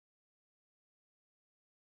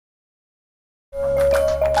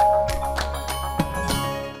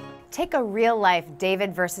Take a real-life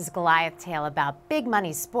David versus Goliath tale about big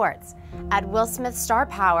money sports. Add Will Smith's star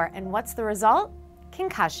power, and what's the result?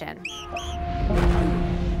 Concussion.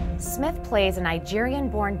 Smith plays a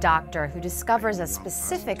Nigerian-born doctor who discovers a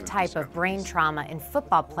specific type of brain trauma in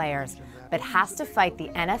football players, but has to fight the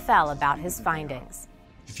NFL about his findings.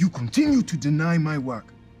 If you continue to deny my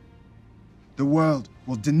work, the world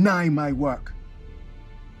will deny my work.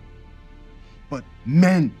 But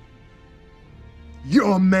men,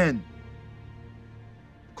 your men,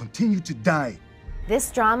 continue to die.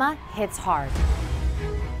 This drama hits hard.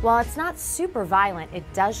 While it's not super violent, it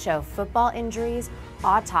does show football injuries,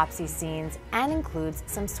 autopsy scenes, and includes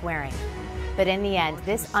some swearing. But in the end,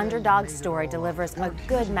 this underdog story delivers a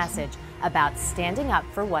good message about standing up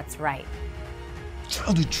for what's right.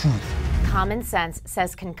 Tell the truth. Common Sense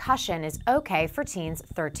says concussion is okay for teens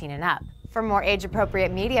 13 and up. For more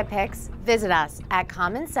age-appropriate media picks, visit us at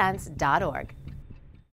commonsense.org.